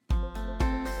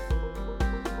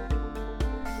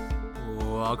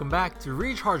Welcome back to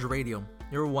Recharge Radio,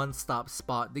 your one-stop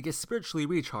spot to get spiritually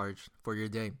recharged for your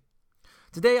day.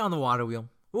 Today on the Water Wheel,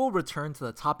 we'll return to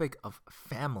the topic of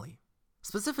family,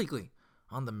 specifically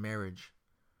on the marriage,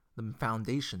 the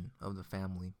foundation of the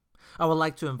family. I would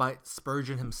like to invite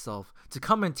Spurgeon himself to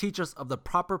come and teach us of the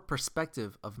proper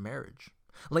perspective of marriage,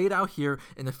 laid out here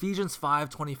in Ephesians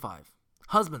 5:25.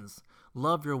 Husbands,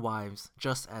 love your wives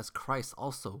just as Christ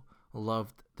also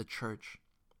loved the church.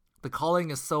 The calling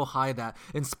is so high that,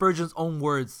 in Spurgeon's own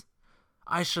words,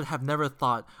 I should have never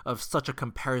thought of such a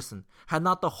comparison had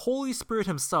not the Holy Spirit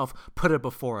himself put it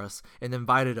before us and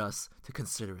invited us to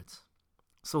consider it.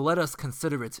 So let us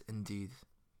consider it indeed.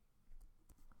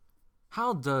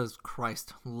 How does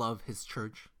Christ love his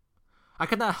church? I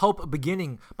cannot help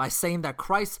beginning by saying that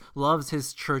Christ loves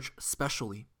his church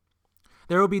specially.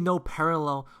 There will be no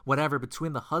parallel whatever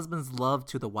between the husband's love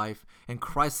to the wife and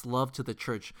Christ's love to the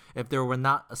church if there were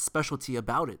not a specialty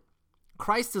about it.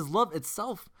 Christ is love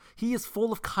itself. He is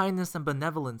full of kindness and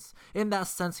benevolence. In that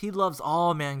sense, he loves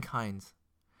all mankind.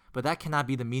 But that cannot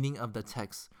be the meaning of the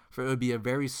text, for it would be a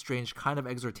very strange kind of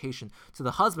exhortation to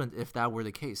the husband if that were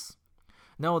the case.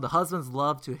 No, the husband's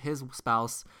love to his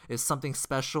spouse is something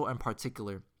special and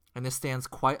particular, and it stands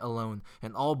quite alone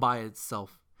and all by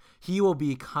itself. He will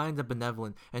be kind and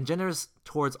benevolent and generous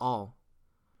towards all.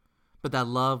 But that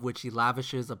love which he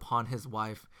lavishes upon his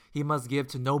wife, he must give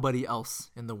to nobody else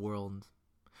in the world.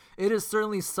 It is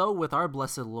certainly so with our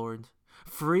blessed Lord,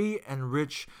 free and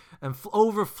rich and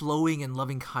overflowing in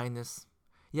loving kindness.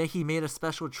 Yet he made a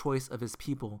special choice of his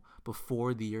people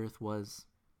before the earth was.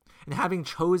 And having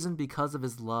chosen because of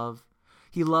his love,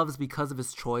 he loves because of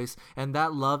his choice, and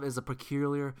that love is a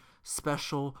peculiar,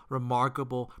 special,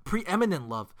 remarkable, preeminent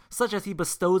love, such as he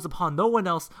bestows upon no one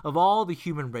else of all the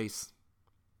human race.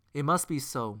 It must be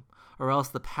so, or else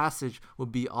the passage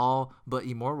would be all but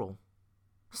immoral.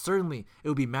 Certainly, it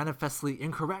would be manifestly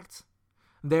incorrect.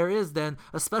 There is, then,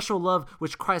 a special love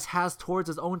which Christ has towards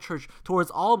his own church,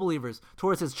 towards all believers,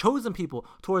 towards his chosen people,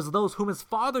 towards those whom his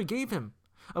Father gave him,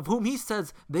 of whom he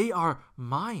says, they are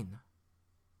mine.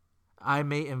 I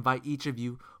may invite each of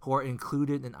you who are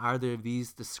included in either of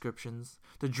these descriptions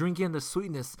to drink in the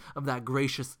sweetness of that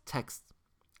gracious text.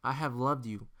 I have loved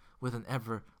you with an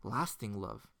everlasting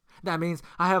love. That means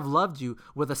I have loved you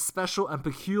with a special and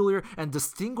peculiar and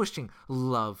distinguishing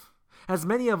love. As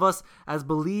many of us as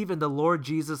believe in the Lord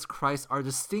Jesus Christ are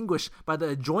distinguished by the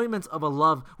enjoyment of a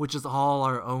love which is all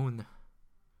our own.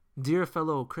 Dear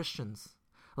fellow Christians,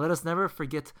 let us never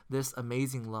forget this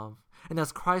amazing love. And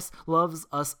as Christ loves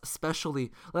us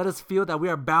specially, let us feel that we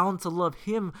are bound to love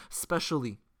him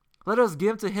specially. Let us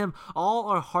give to him all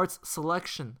our heart's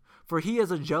selection, for he is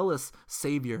a jealous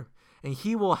Savior, and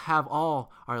he will have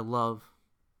all our love.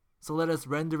 So let us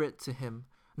render it to him,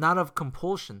 not of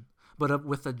compulsion, but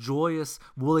with a joyous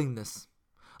willingness.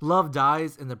 Love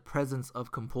dies in the presence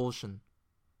of compulsion.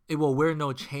 It will wear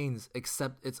no chains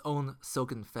except its own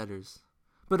silken fetters.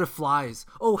 But it flies,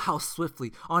 oh how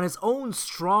swiftly, on its own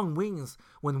strong wings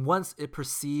when once it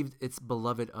perceived its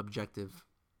beloved objective.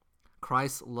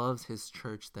 Christ loves his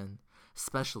church then,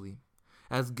 specially.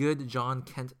 As good John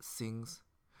Kent sings,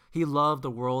 he loved the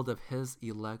world of his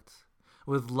elect,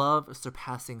 with love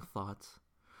surpassing thought,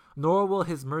 nor will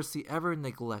his mercy ever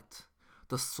neglect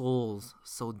the souls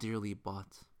so dearly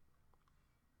bought.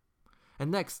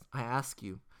 And next, I ask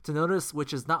you to notice,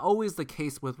 which is not always the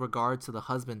case with regard to the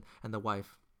husband and the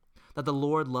wife, that the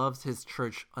Lord loves his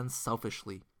church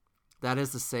unselfishly. That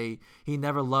is to say, he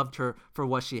never loved her for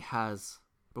what she has,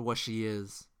 but what she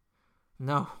is.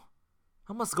 No,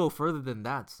 I must go further than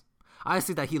that. I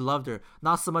see that he loved her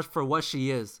not so much for what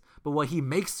she is, but what he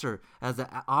makes her as the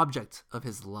object of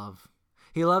his love.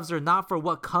 He loves her not for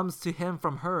what comes to him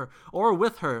from her or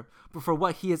with her, but for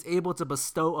what he is able to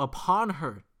bestow upon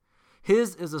her.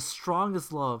 His is the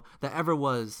strongest love that ever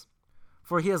was,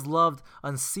 for he has loved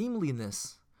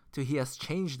unseemliness till he has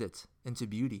changed it into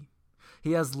beauty.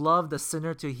 He has loved the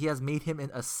sinner till he has made him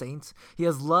a saint. He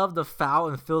has loved the foul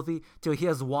and filthy till he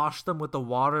has washed them with the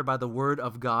water by the word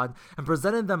of God and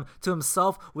presented them to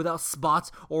himself without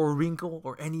spot or wrinkle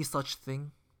or any such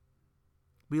thing.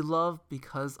 We love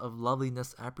because of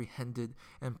loveliness apprehended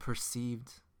and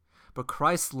perceived. But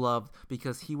Christ loved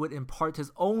because he would impart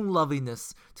his own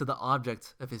loveliness to the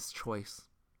object of his choice.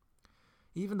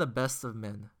 Even the best of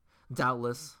men,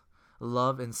 doubtless,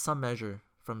 love in some measure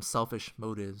from selfish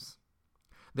motives.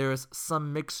 There is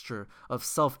some mixture of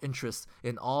self-interest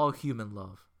in all human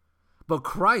love. But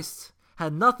Christ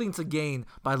had nothing to gain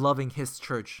by loving his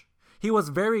church. He was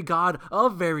very God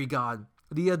of very God,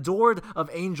 the adored of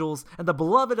angels, and the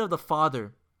beloved of the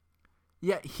Father.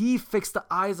 Yet he fixed the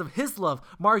eyes of his love,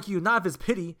 mark you, not of his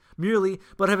pity merely,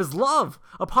 but of his love,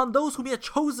 upon those whom he had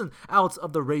chosen out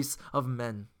of the race of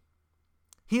men.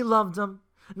 He loved them,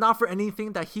 not for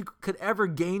anything that he could ever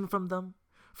gain from them,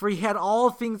 for he had all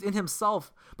things in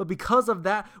himself, but because of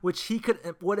that which he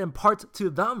would impart to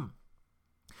them.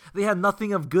 They had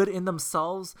nothing of good in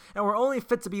themselves, and were only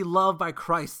fit to be loved by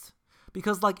Christ,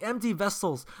 because like empty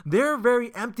vessels, their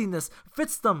very emptiness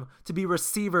fits them to be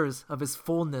receivers of his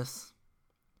fullness.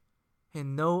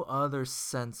 In no other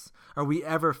sense are we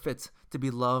ever fit to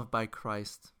be loved by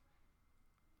Christ.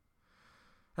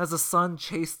 As the sun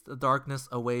chased the darkness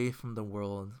away from the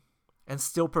world, and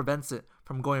still prevents it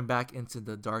from going back into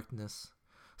the darkness,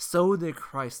 so did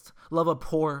Christ love a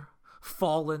poor,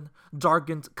 fallen,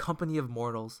 darkened company of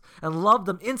mortals, and love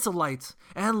them into light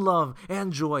and love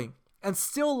and joy, and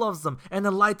still loves them and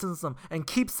enlightens them and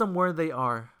keeps them where they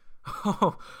are.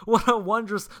 Oh, what a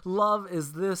wondrous love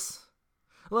is this!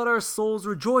 Let our souls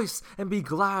rejoice and be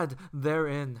glad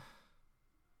therein.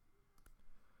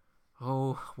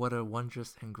 Oh, what a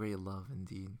wondrous and great love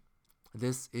indeed.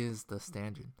 This is the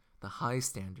standard, the high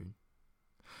standard.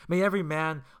 May every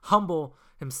man humble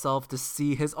himself to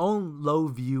see his own low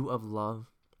view of love,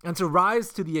 and to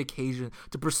rise to the occasion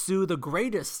to pursue the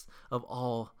greatest of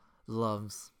all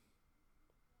loves.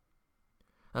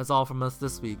 That's all from us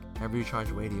this week at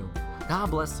Recharge Radio.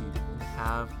 God bless you and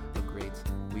have a great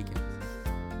weekend.